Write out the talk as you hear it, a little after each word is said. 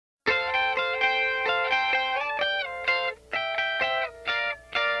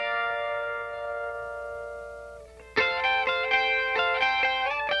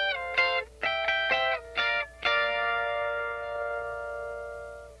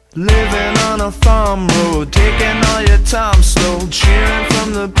Living on a farm road, taking all your time slow, cheering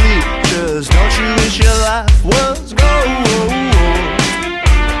from the bleachers. Don't you wish your life was gold?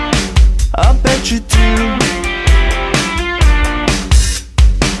 I bet you do.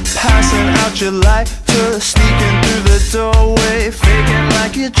 Passing out your lighter, sneaking through the doorway, faking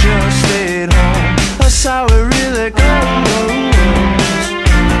like you just stayed home. That's how it really goes.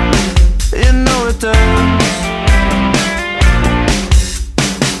 You know it does.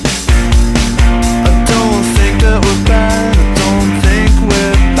 We're bad, I don't think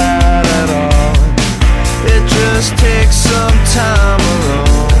we're bad at all. It just takes some time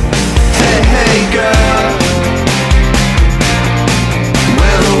alone. Hey, hey girl,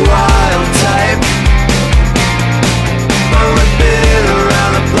 we're the wild type, but we've been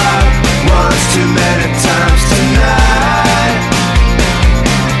around the block once too many times tonight.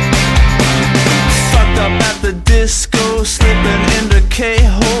 Fucked up at the disco, slipping into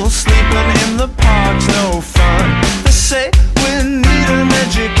K-holes, sleeping in the parks. No